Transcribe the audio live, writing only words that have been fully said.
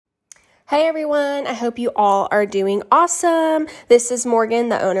Hey everyone, I hope you all are doing awesome. This is Morgan,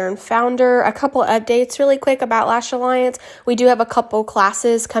 the owner and founder. A couple updates really quick about Lash Alliance. We do have a couple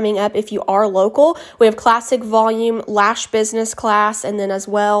classes coming up if you are local. We have Classic Volume, Lash Business class, and then as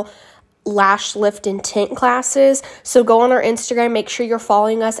well, Lash Lift and Tint classes. So go on our Instagram, make sure you're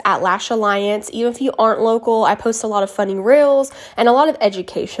following us at Lash Alliance. Even if you aren't local, I post a lot of funny reels and a lot of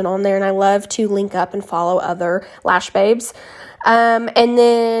education on there, and I love to link up and follow other lash babes. And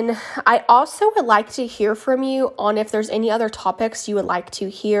then I also would like to hear from you on if there's any other topics you would like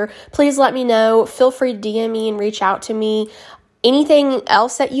to hear. Please let me know. Feel free to DM me and reach out to me. Anything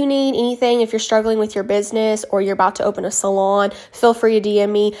else that you need, anything if you're struggling with your business or you're about to open a salon, feel free to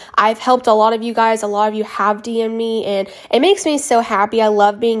DM me. I've helped a lot of you guys. A lot of you have DM'd me, and it makes me so happy. I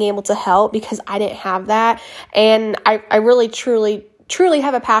love being able to help because I didn't have that. And I really, truly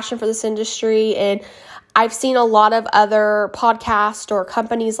have a passion for this industry, and I've seen a lot of other podcasts or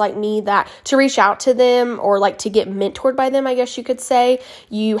companies like me that to reach out to them or like to get mentored by them, I guess you could say,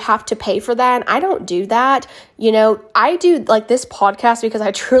 you have to pay for that. And I don't do that. You know, I do like this podcast because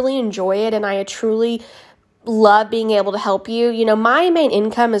I truly enjoy it and I truly love being able to help you. You know, my main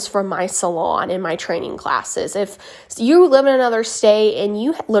income is from my salon and my training classes. If you live in another state and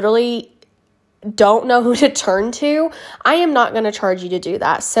you literally don't know who to turn to, I am not going to charge you to do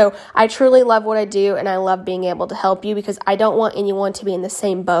that. So I truly love what I do, and I love being able to help you because I don't want anyone to be in the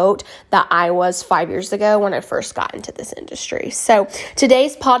same boat that I was 5 years ago when I first got into this industry. So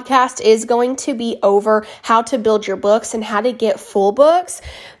today's podcast is going to be over how to build your books and how to get full books.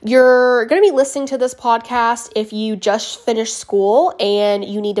 You're going to be listening to this podcast if you just finished school and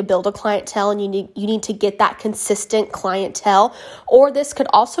you need to build a clientele and you need to get that consistent clientele. Or this could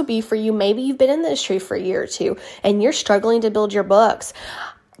also be for you. Maybe you've been in the industry for a year or two and you're struggling to build your books.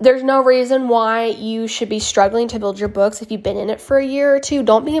 There's no reason why you should be struggling to build your books if you've been in it for a year or two.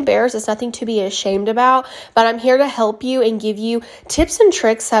 Don't be embarrassed. It's nothing to be ashamed about, but I'm here to help you and give you tips and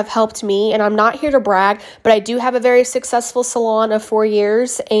tricks that have helped me. And I'm not here to brag, but I do have a very successful salon of 4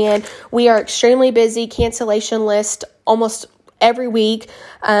 years, and we are extremely busy, cancellation list almost every week.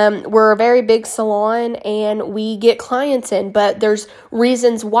 We're a very big salon and we get clients in, but there's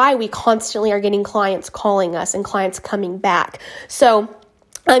reasons why we constantly are getting clients calling us and clients coming back. So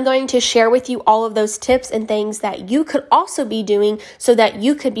I'm going to share with you all of those tips and things that you could also be doing so that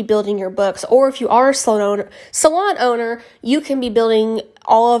you could be building your books. Or if you are a salon owner, you can be building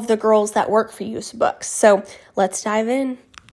all of the girls that work for you's books. So let's dive in.